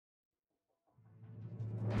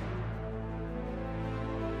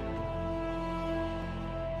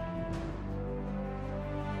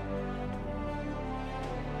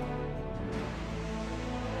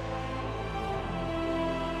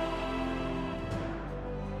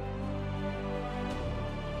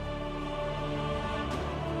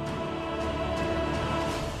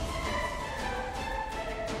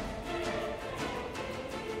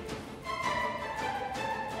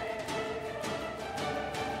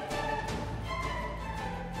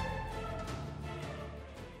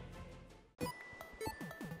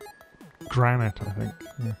granite, I think.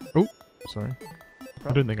 Yeah. Oh, sorry.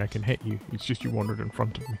 I don't think I can hit you. It's just you wandered in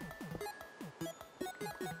front of me.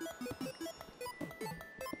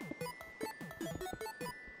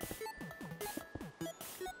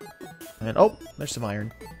 And oh, there's some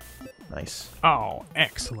iron. Nice. Oh,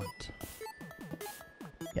 excellent.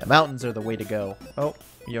 Yeah, mountains are the way to go. Oh,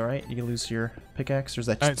 you alright? You lose your pickaxe, or is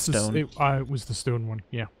that just stone? It was the stone one,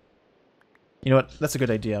 yeah. You know what? That's a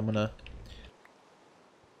good idea. I'm gonna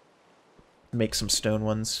make some stone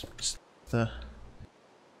ones. Just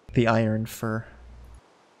the iron for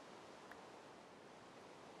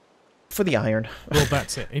the iron. Well,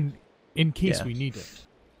 that's it. In case Yeah. we need it.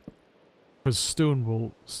 Because stone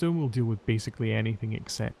will deal with basically anything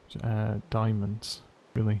except diamonds,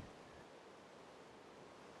 really.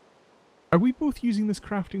 Are we both using this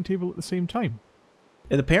crafting table at the same time?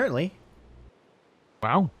 And apparently.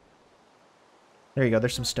 Wow. There you go.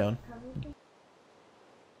 There's some stone.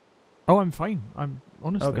 Oh, I'm fine. I'm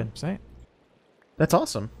honestly Okay. upset. That's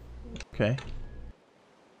awesome. Okay.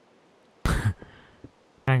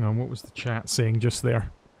 Hang on, what was the chat saying just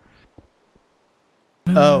there?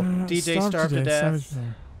 Oh, DJ starved to death. Savage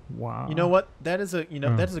there. Wow. You know what? That is a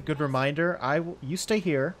that is a good reminder. You stay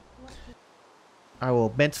here. I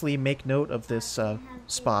will mentally make note of this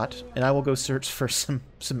spot, and I will go search for some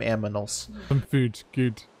aminals. Some food,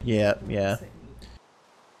 good. Yeah, yeah.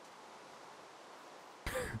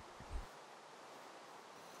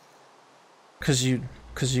 Cause you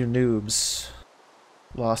noobs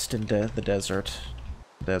lost in the desert.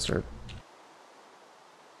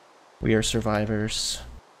 We are survivors.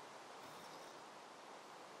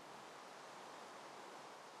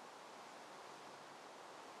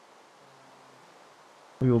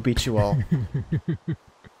 We will beat you all.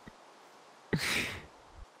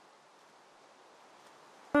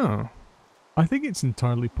 Oh. I think it's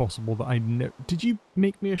entirely possible that Did you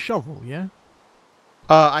make me a shovel, yeah?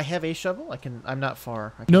 I have a shovel. I'm not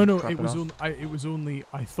far. I can No, drop it was off. it was only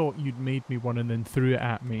I thought you'd made me one and then threw it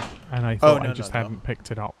at me, and I thought I just hadn't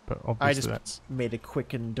picked it up. But obviously I just made a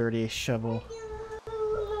quick and dirty shovel.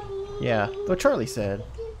 Yeah, what Charlie said.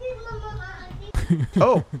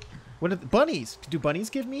 Oh, what are the bunnies? Do bunnies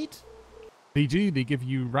give meat? They do. They give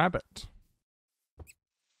you rabbit.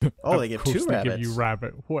 Oh, they give 2 rabbits. They give you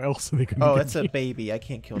rabbit. What else are they going to Oh, give that's you? a baby. I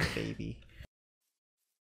can't kill the baby.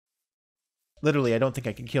 Literally, I don't think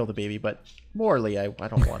I can kill the baby, but morally, I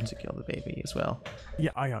don't want to kill the baby as well.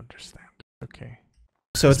 Yeah, I understand. Okay.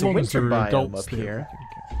 So As it's a long as winter there are biome adults up there,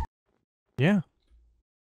 here.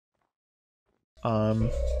 Yeah.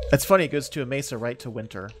 It's funny. It goes to a mesa right to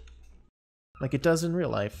winter, like it does in real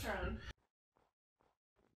life.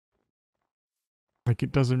 Like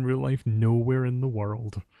it does in real life nowhere in the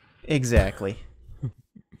world. Exactly.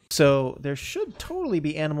 So there should totally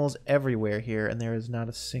be animals everywhere here, and there is not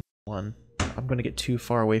a single one. I'm going to get too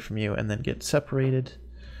far away from you and then get separated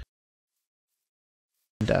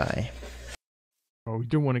and die. Oh, we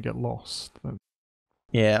don't want to get lost.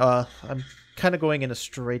 Yeah, I'm kind of going in a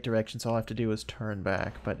straight direction, so all I have to do is turn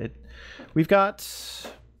back. But we've got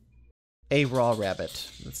a raw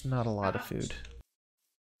rabbit. That's not a lot of food.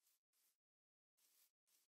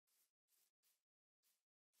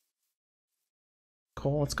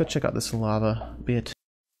 Cool, let's go check out this lava bit.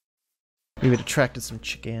 Maybe it attracted some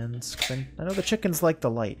chickens. 'Cause I know the chickens like the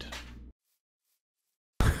light.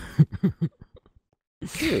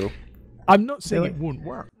 Ew. I'm not saying it won't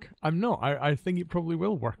work. I'm not. I think it probably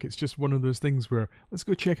will work. It's just one of those things where, let's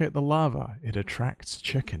go check out the lava. It attracts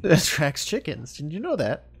chickens. It attracts chickens. Did you know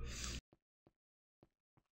that?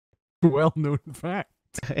 Well-known fact.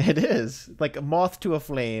 It is. Like a moth to a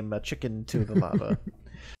flame, a chicken to the lava.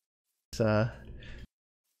 It's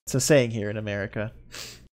a saying here in America.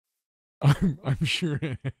 I'm sure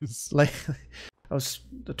it is. Like, I was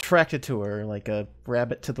attracted to her like a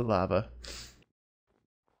rabbit to the lava.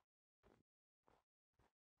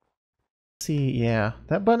 See, yeah,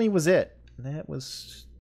 that bunny was it. That was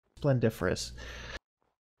splendiferous.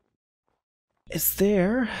 Is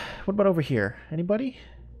there... What about over here? Anybody?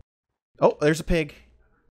 Oh, there's a pig.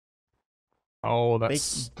 Oh,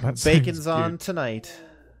 that's bacon's on tonight.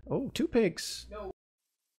 Oh, 2 pigs. No.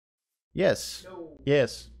 Yes. No.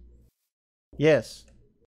 Yes. Yes.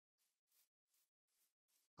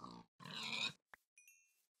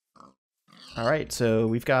 Alright, so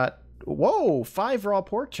we've got... Whoa! 5 raw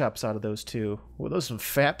pork chops out of those 2. Well, those are some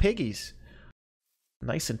fat piggies.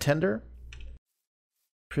 Nice and tender.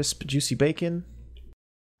 Crisp, juicy bacon.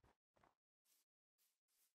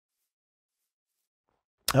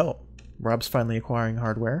 Oh, Rob's finally acquiring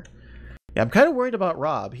hardware. Yeah, I'm kind of worried about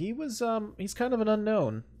Rob. He's kind of an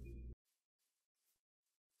unknown.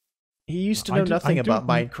 He used to know nothing about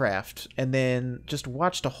know. Minecraft, and then just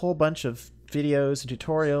watched a whole bunch of videos and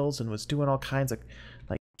tutorials, and was doing all kinds of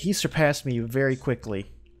like. He surpassed me very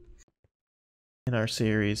quickly in our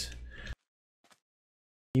series.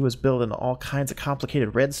 He was building all kinds of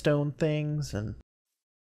complicated redstone things, and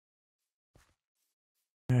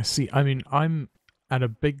yeah, see, I mean, I'm at a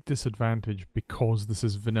big disadvantage because this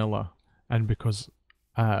is vanilla, and because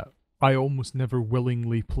I almost never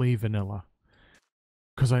willingly play vanilla.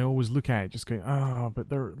 Because I always look at it just going, but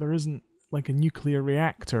there isn't like a nuclear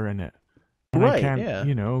reactor in it. And I can't,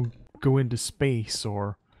 you know, go into space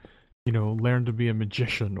or, you know, learn to be a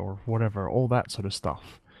magician or whatever, all that sort of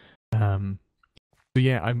stuff. So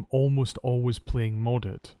yeah, I'm almost always playing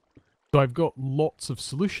modded. So I've got lots of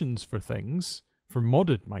solutions for things for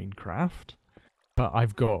modded Minecraft, but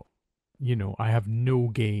I've got, you know, I have no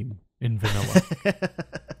game in vanilla.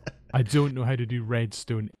 I don't know how to do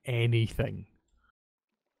redstone anything.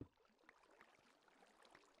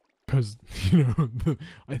 Because, you know,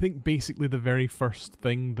 I think basically the very first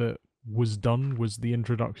thing that was done was the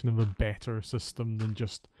introduction of a better system than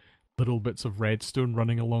just little bits of redstone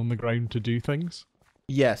running along the ground to do things.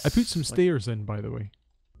 Yes. I put some stairs in, by the way.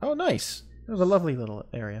 Oh, nice. It was a lovely little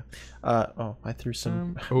area. I threw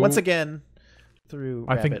some... once again, threw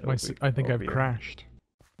I think over I've here. crashed.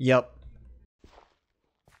 Yep.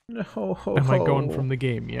 No, Am I gone from the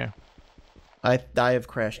game? Yeah. I have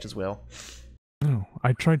crashed as well. No,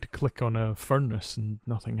 I tried to click on a furnace and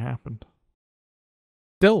nothing happened.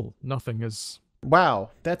 Still, nothing is... Wow,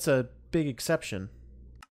 that's a big exception.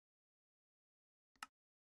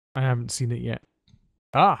 I haven't seen it yet.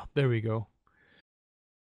 Ah, there we go.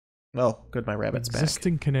 Oh, good, my rabbit's back.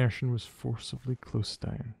 Existing connection was forcibly closed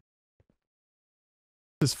down.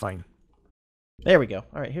 This is fine. There we go.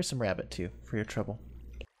 Alright, here's some rabbit too, for your trouble.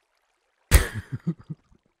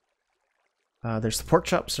 There's the pork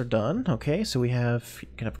chops are done. Okay, so we can have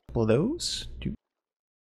a couple of those.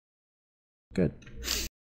 Good.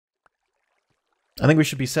 I think we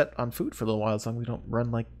should be set on food for a little while as long as we don't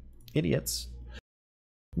run like idiots.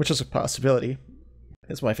 Which is a possibility.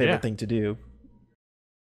 It's my favorite thing to do.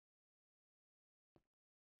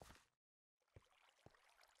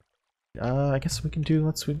 I guess we can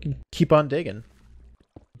keep on digging.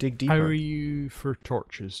 Dig deeper. How are you for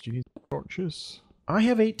torches? Do you need torches? I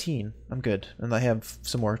have 18. I'm good. And I have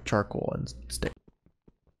some more charcoal and stick.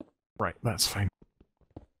 Right, that's fine.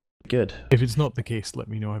 Good. If it's not the case, let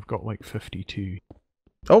me know. I've got like 52.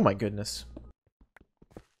 Oh my goodness.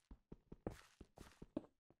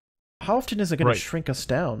 How often is it going to shrink us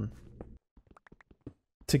down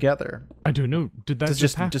together? I don't know. Did that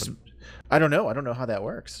just happen? I don't know. I don't know how that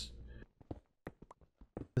works.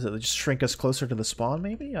 Does it just shrink us closer to the spawn,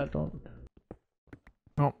 maybe? I don't...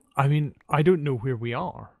 Well, I mean, I don't know where we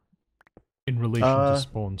are in relation to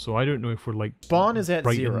spawn, so I don't know if we're like spawn is at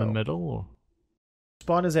right 0 in the middle. Or...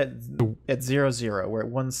 Spawn is at 0, We're at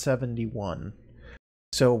 171.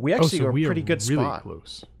 So we actually are a pretty good really spot.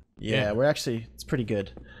 Close. Yeah, we're actually, it's pretty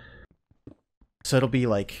good. So it'll be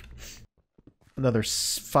like another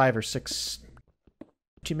 5 or 6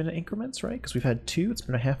 2-minute increments, right? Because we've had 2. It's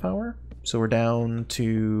been a half hour. So we're down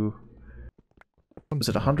to... Was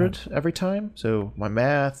it 100 every time? So my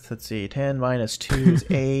math, let's see, 10 minus 2 is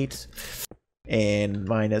 8, and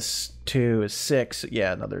minus 2 is 6.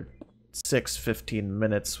 Yeah, another 15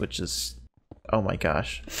 minutes, which is, oh my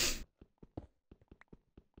gosh.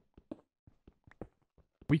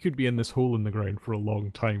 We could be in this hole in the ground for a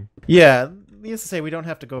long time. Yeah, needless to say, we don't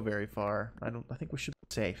have to go very far. I think we should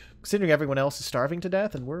be safe, considering everyone else is starving to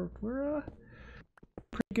death, and we're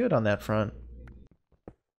pretty good on that front.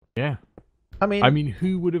 Yeah. I mean,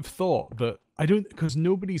 who would have thought that? I don't, because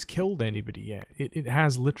nobody's killed anybody yet. It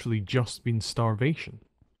has literally just been starvation.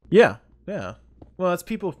 Yeah, yeah. Well, it's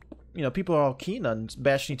people, you know, people are all keen on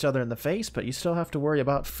bashing each other in the face, but you still have to worry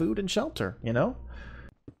about food and shelter, you know?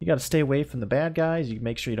 You got to stay away from the bad guys. You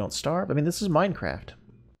make sure you don't starve. I mean, this is Minecraft.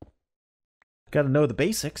 Got to know the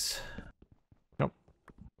basics. Nope.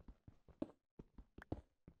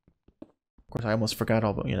 Of course, I almost forgot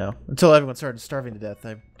all about, you know, until everyone started starving to death.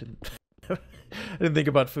 I didn't. I didn't think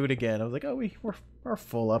about food again. I was like, oh, we're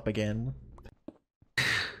full up again.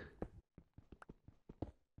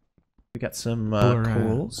 We got some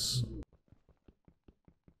coals.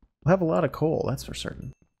 We'll have a lot of coal, that's for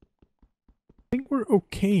certain. I think we're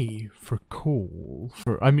okay for coal.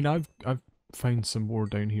 I mean, I've found some more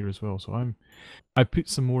down here as well, so I put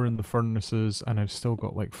some more in the furnaces, and I've still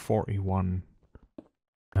got like 41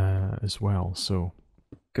 as well. So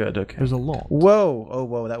good. Okay. There's a lot. Whoa! Oh,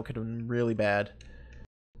 whoa! That could have been really bad.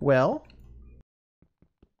 Well,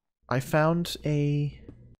 I found a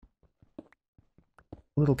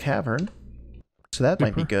little cavern. So that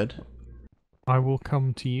might be Super. good. I will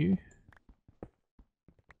come to you.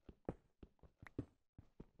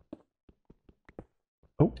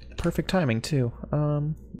 Oh, perfect timing too.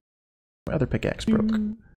 My other pickaxe broke.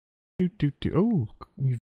 Oh,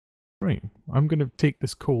 right. I'm gonna take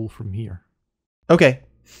this coal from here, Okay.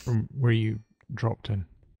 from where you dropped in.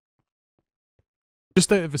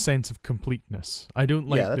 Just out of a sense of completeness. I don't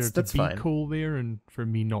like Yeah, there to that's be fine. coal there and for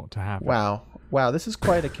me not to have it. Wow. Wow, this is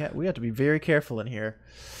quite a cat. We have to be very careful in here.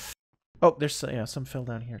 Oh, there's some fell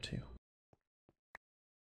down here too.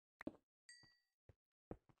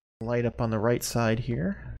 Light up on the right side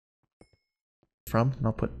here. And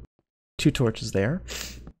I'll put 2 torches there.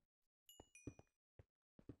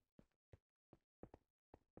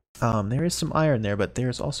 There is some iron there, but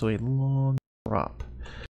there's also a long drop.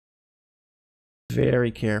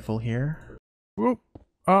 Very careful here. Whoop.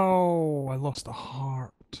 Oh, I lost a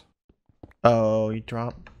heart. Oh, you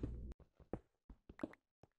dropped.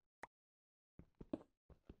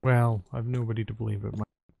 Well, I've nobody to blame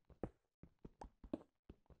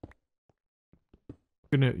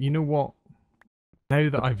but you know what? Now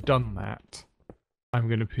that I've done that, I'm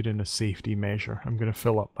gonna put in a safety measure. I'm gonna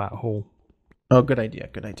fill up that hole. Oh, good idea,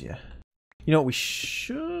 good idea. You know what we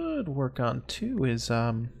should work on too is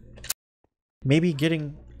maybe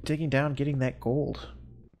digging down, getting that gold.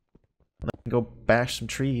 And then go bash some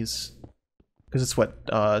trees. Because it's what,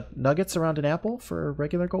 nuggets around an apple for a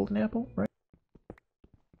regular golden apple, right?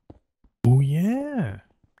 Oh yeah.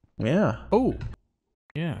 Yeah. Oh.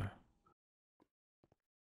 Yeah.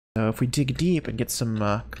 So if we dig deep and get some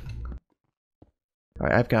alright,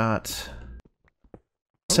 I've got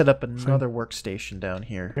set up another workstation down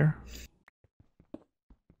here. Here.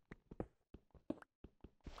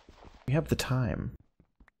 We have the time.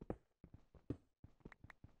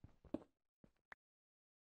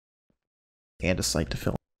 And a site to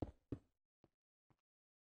fill.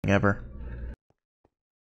 Ever.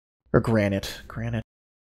 Or granite. Granite.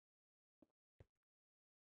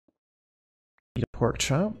 Need a pork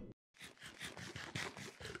chop.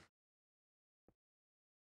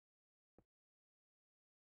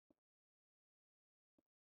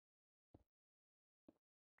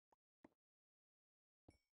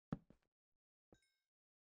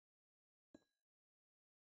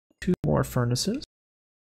 Two more furnaces.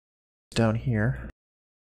 Down here.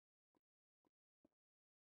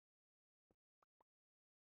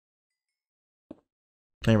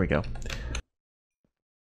 There we go.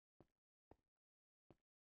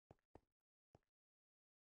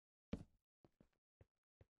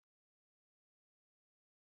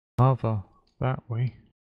 Lava that way.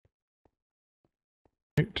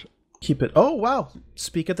 Right. Keep it. Oh, wow.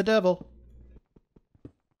 Speak of the devil.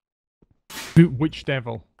 Which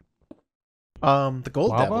devil? The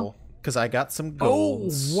gold Lava? devil. Because I got some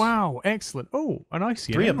golds. Oh, wow. Excellent. Oh, and I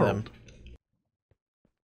see 3 an of emerald. them.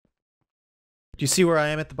 Do you see where I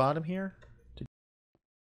am at the bottom here?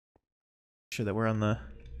 Sure that we're on the...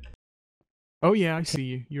 Oh yeah, I see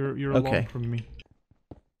you. You're Okay. along from me.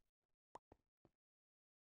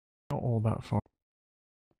 Not all that far.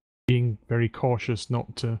 Being very cautious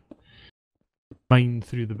not to mine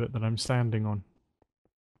through the bit that I'm standing on.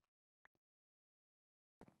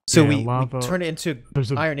 So Yeah, we turn it into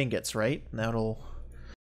There's a iron ingots, right? That'll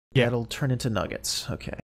turn into nuggets.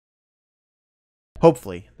 Okay.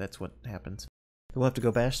 Hopefully that's what happens. We'll have to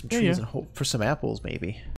go bash some trees and hope for some apples,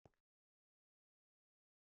 maybe.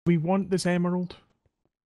 We want this emerald.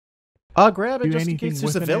 I'll grab it Do just in anything case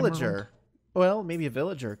there's a with an villager. emerald? Well, maybe a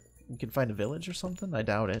villager. You can find a village or something. I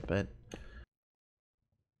doubt it, but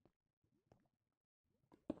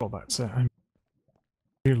Well, that's it. I'm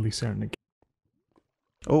fairly certain.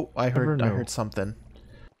 oh, I Never know. heard something.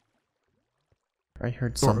 I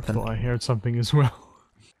heard Sort of something. thought I heard something as well.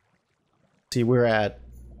 See, we're at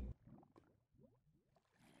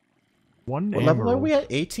One what emerald. level are we at?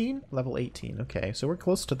 18? Level 18. Okay, so we're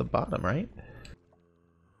close to the bottom, right?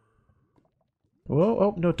 Whoa!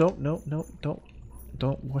 Oh no!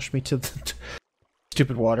 Don't wash me to the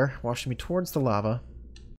stupid water. Wash me towards the lava.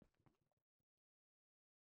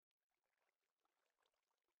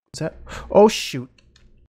 Is that? Oh shoot!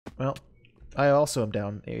 Well, I also am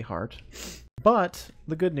down a heart. But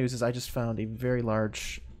the good news is I just found a very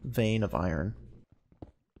large vein of iron.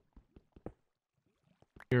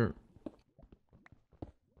 Here.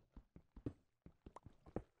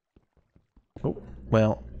 Oh,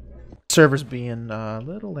 well, server's being a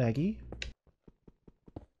little laggy.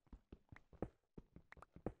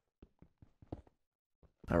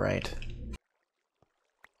 Alright.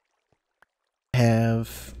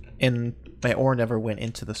 And my ore never went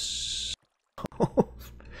into the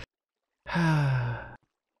stove.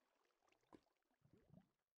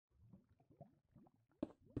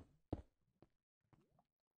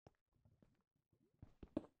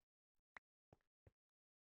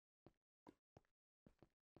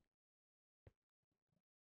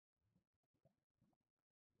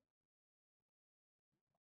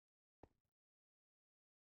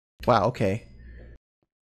 Wow, okay.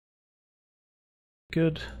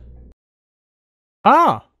 Good.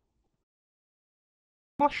 Ah!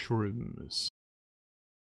 Mushrooms.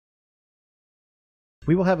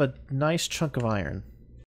 We will have a nice chunk of iron.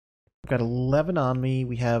 I've got 11 on me.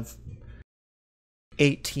 We have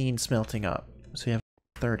 18 smelting up. So we have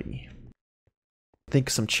 30. I think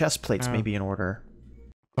some chest plates may be in order.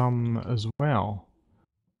 Some as well.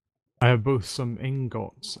 I have both some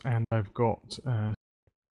ingots and I've got...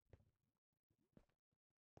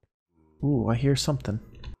 Ooh, I hear something.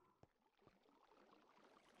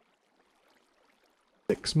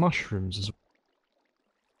 6 mushrooms as well.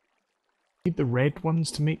 Need the red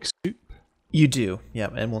ones to make soup? You do, yeah,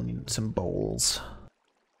 and we'll need some bowls.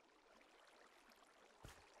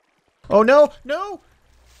 Oh no! No!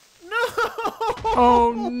 No!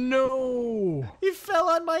 Oh no! He fell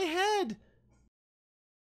on my head!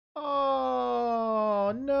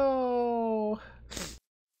 Oh no!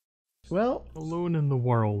 Well, Alone in the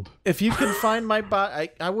world. if you can find my body,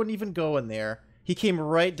 I wouldn't even go in there. He came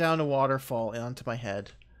right down a waterfall onto my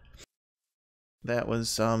head. That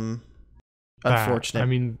was unfortunate. I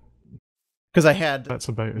mean, because I had that's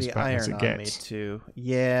about as the bad as iron it on me gets. too.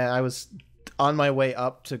 Yeah, I was on my way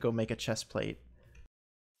up to go make a chest plate.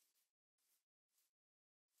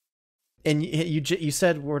 And you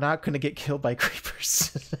said we're not going to get killed by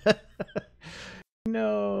creepers.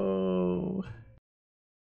 No.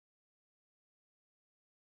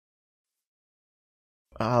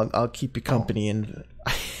 I'll keep you company in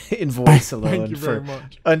voice alone. Thank you very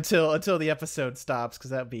much. Until the episode stops,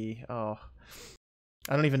 because that'd be I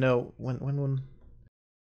don't even know when.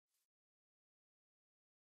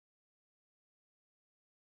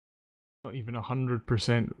 Not even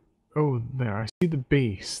 100%. Oh, there. I see the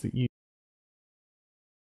base that you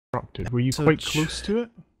constructed. Were you So quite close to it?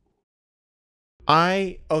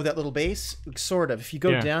 that little base, sort of. If you go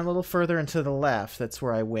Yeah. down a little further and to the left, that's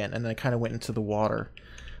where I went, and then I kind of went into the water.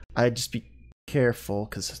 I'd just be careful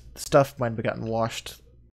because stuff might have gotten washed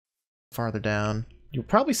farther down. You'll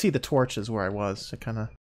probably see the torches where I was. I kind of.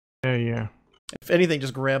 Yeah. If anything,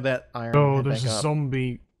 just grab that iron. Oh, and there's back a up.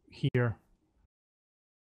 zombie here.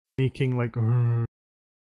 Making like...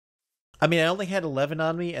 I mean, I only had 11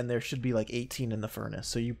 on me, and there should be like 18 in the furnace,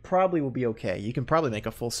 so you probably will be okay. You can probably make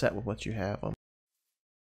a full set with what you have.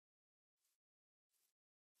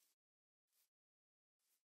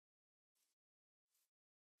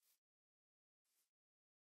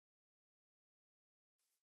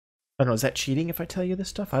 I don't know, is that cheating if I tell you this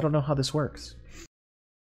stuff? I don't know how this works.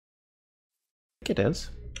 I think it is.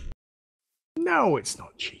 No, it's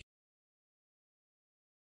not cheap.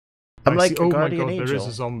 I'm like a oh my guardian god, angel. there is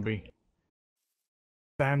a zombie.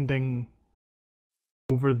 Standing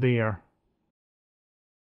over there.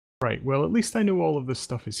 Right, well at least I know all of this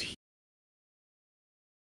stuff is here.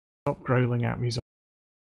 Stop growling at me, zombie.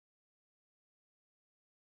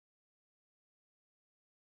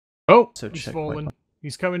 Oh, So he's checkpoint. fallen.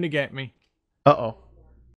 He's coming to get me. Uh-oh.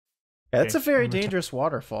 Yeah, that's Okay, a very I'm gonna dangerous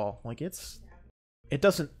waterfall. Like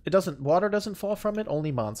water doesn't fall from it,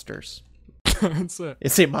 only monsters. That's it.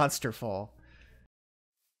 It's a monster fall.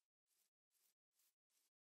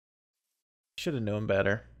 Should have known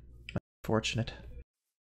better. Unfortunate.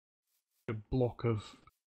 A block of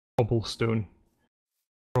cobblestone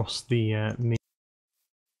across the main.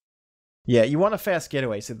 Yeah, you want a fast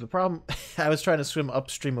getaway. So the problem, I was trying to swim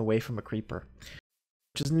upstream away from a creeper,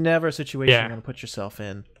 which is never a situation you're going to put yourself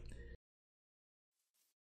in.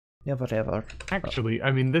 Yeah, whatever. Actually,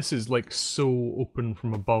 I mean, this is like so open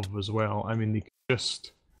from above as well. I mean, they could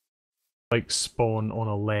just like spawn on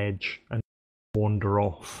a ledge and wander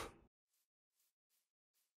off.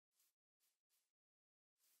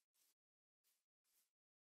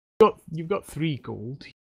 You've got 3 gold.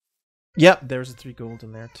 Yep, there's a 3 gold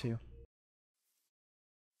in there too.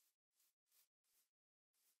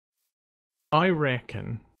 I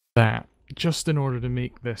reckon that just in order to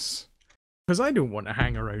make this, because I don't want to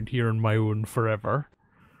hang around here on my own forever.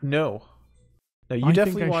 No, you I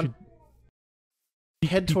definitely think I want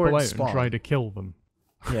should head people towards out spawn. and try to kill them.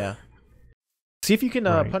 Yeah. See if you can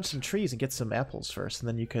Right. punch some trees and get some apples first, and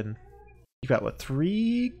then you can. You got what,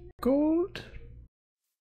 3 gold?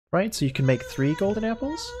 Right, so you can make 3 golden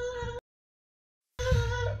apples.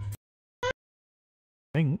 I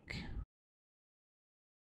think.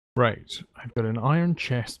 Right, I've got an iron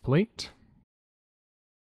chest plate.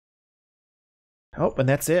 Oh, and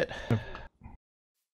that's it. I've